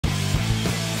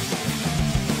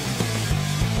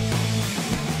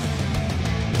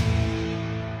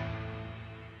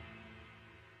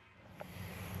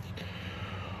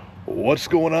What's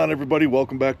going on, everybody?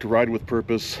 Welcome back to Ride with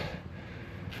Purpose.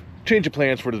 Change of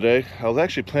plans for today. I was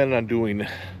actually planning on doing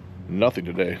nothing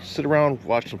today. Sit around,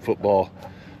 watch some football,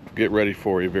 get ready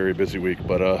for a very busy week.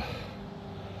 But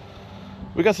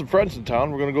we got some friends in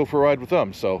town. We're gonna go for a ride with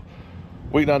them. So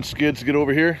waiting on Skids to get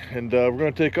over here, and we're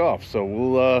gonna take off. So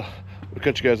we'll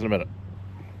catch you guys in a minute.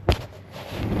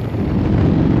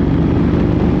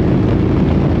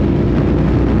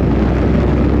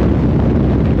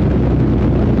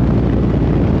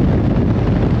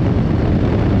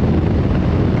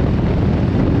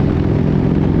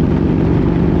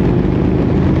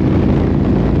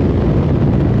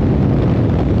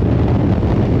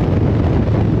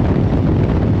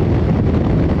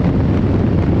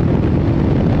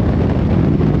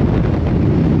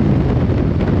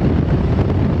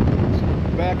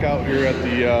 Out here at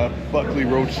the Buckley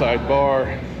roadside bar.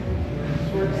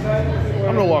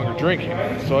 I'm no longer drinking,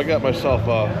 so I got myself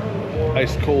a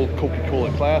ice cold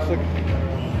Coca-Cola Classic.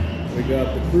 We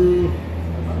got the crew,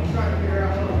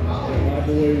 my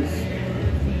boys.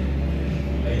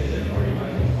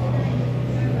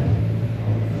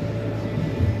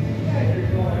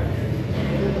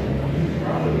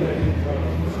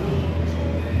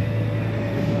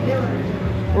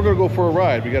 We're gonna go for a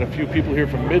ride. We got a few people here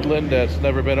from Midland that's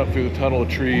never been up through the tunnel of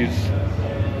trees,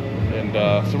 and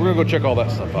so we're gonna go check all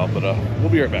that stuff out. But we'll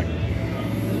be right back.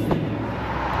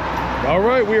 All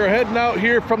right, we are heading out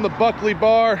here from the Buckley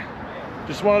bar.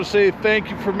 Just wanted to say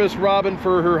thank you for Miss Robin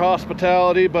for her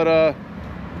hospitality. But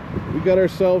we got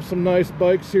ourselves some nice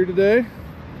bikes here today.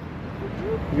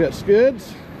 We got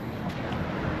Skids.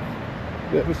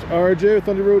 We got Mr. RJ with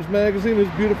Thunder Roads Magazine, his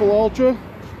beautiful Ultra.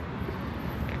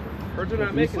 They're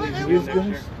not making these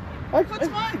guys. What's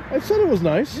mine? I said it was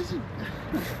nice.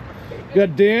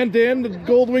 Got Dan the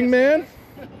Goldwing man.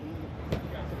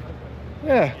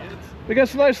 Yeah, we got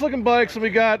some nice looking bikes, and we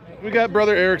got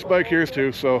brother Eric's bike here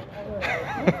too. So,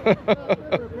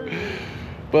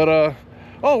 but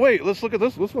oh wait, let's look at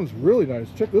this. This one's really nice.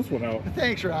 Check this one out.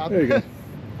 Thanks, Rob. There you go.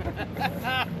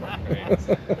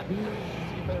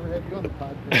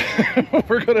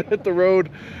 We're gonna hit the road.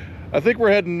 I think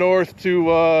we're heading north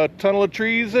to Tunnel of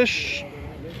Trees-ish,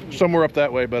 somewhere up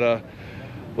that way, but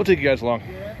we'll take you guys along.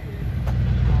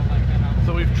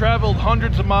 So we've traveled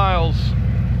hundreds of miles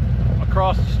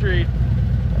across the street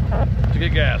to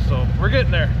get gas, so we're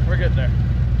getting there.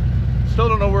 Still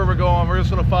don't know where we're going. We're just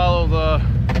gonna follow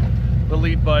the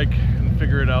lead bike and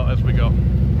figure it out as we go.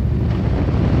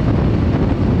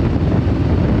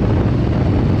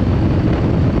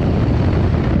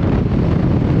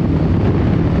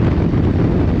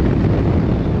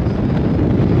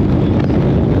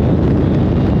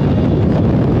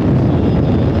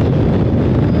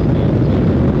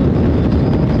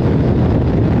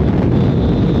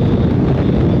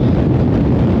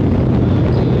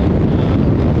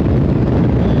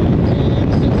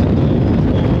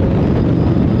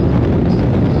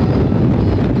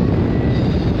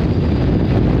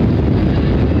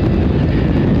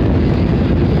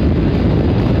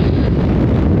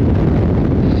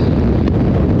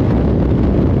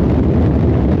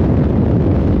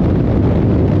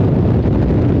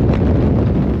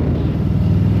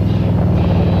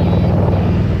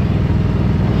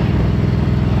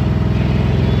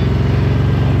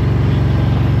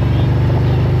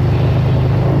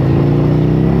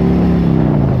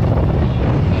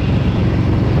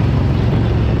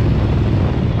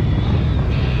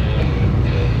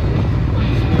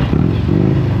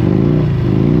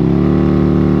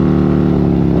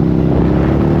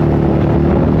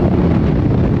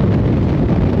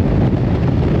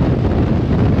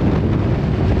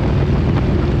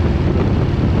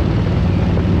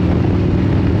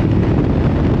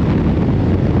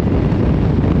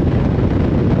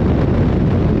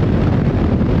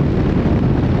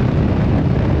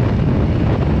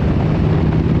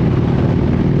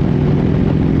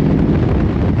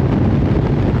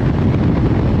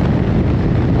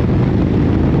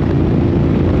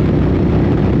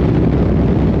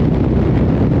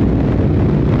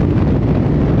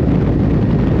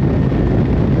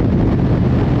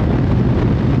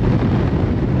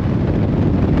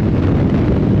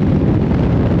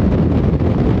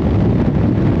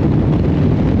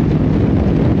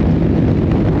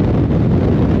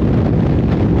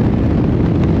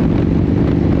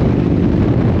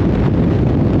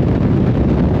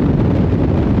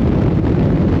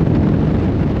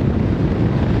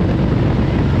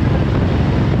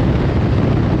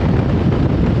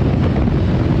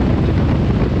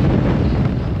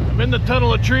 in the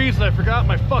tunnel of trees and I forgot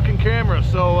my fucking camera,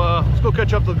 so let's go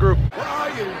catch up to the group. What are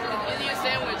you? Indian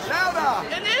sandwich. Louder!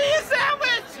 An Indian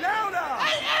sandwich! Louder!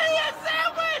 An Indian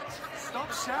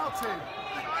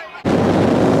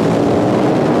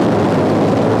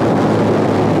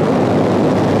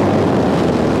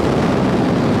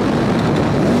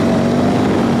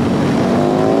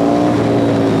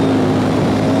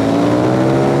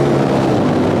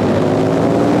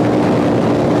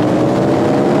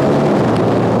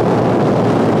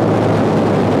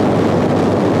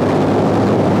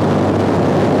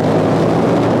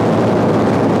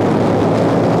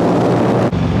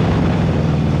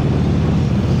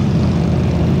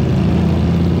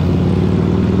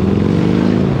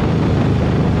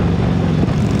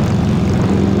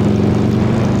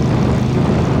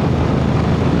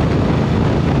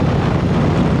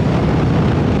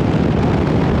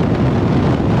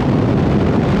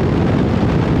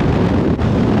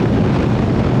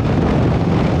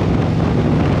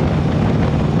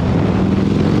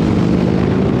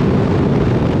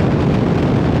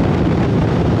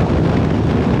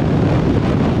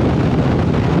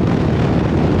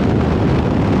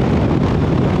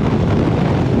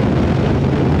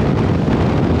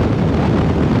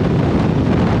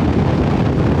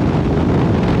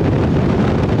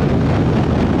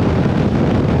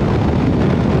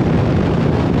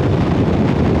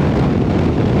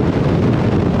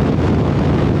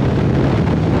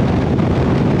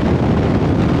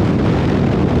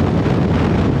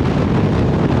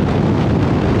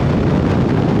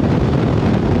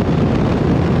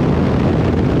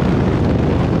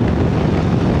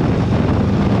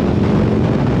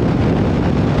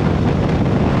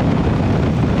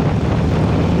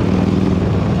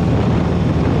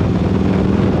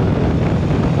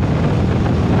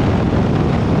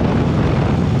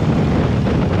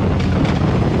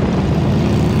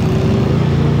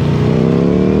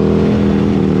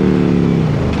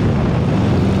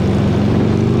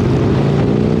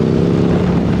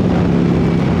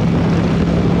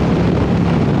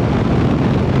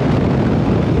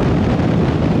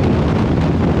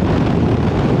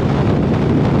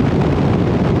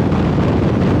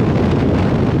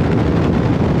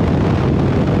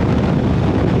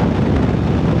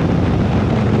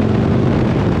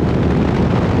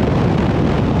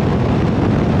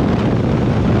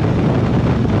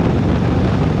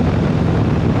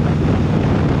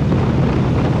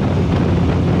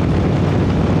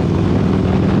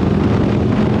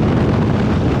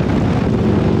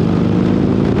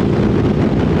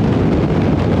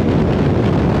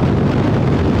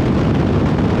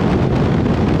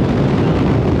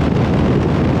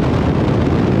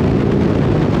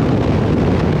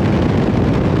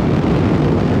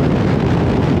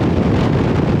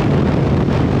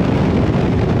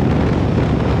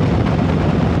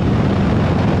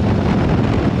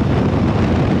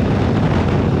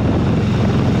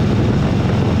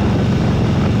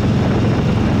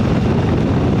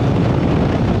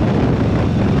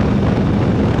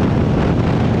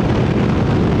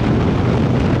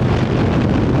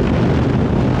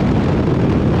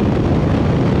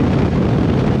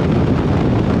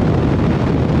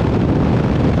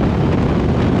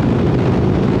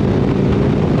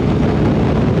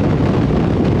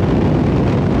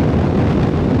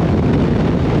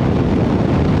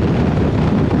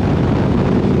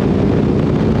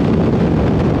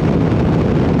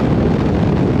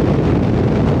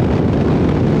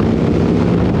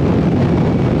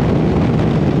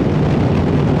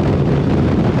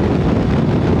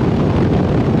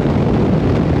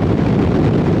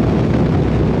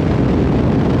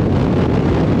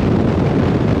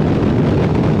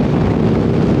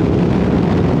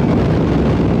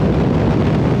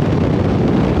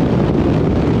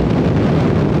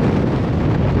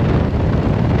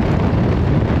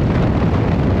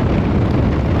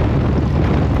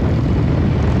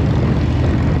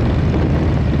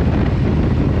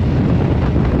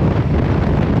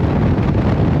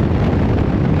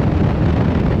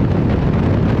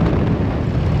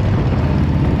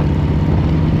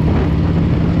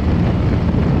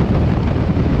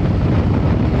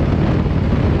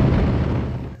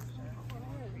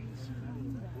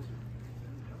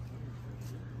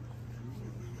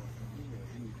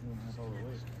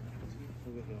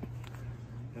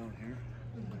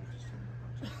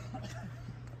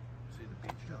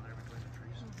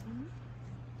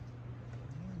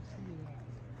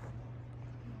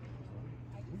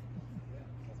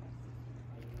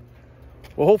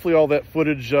Well, hopefully all that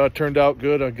footage turned out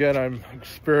good. Again, I'm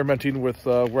experimenting with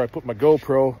where I put my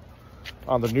GoPro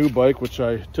on the new bike, which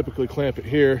I typically clamp it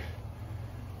here,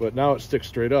 but now it sticks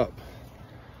straight up.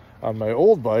 On my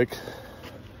old bike,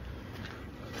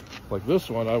 like this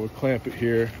one, I would clamp it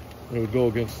here and it would go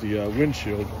against the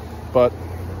windshield, but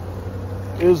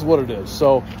it is what it is.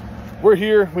 So we're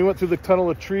here. We went through the tunnel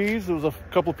of trees. It was a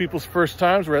couple of people's first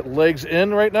times. We're at Legs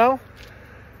Inn right now,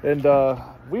 and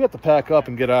we have to pack up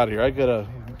and get out of here. I gotta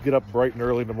get up bright and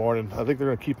early in the morning. I think they're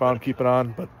gonna keep on keeping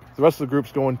on, but the rest of the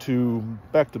group's going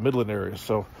back to Midland area.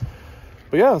 So,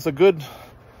 but yeah, it's a good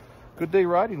day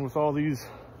riding with all these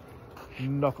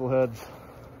knuckleheads.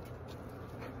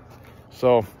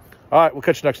 So, all right, we'll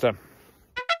catch you next time.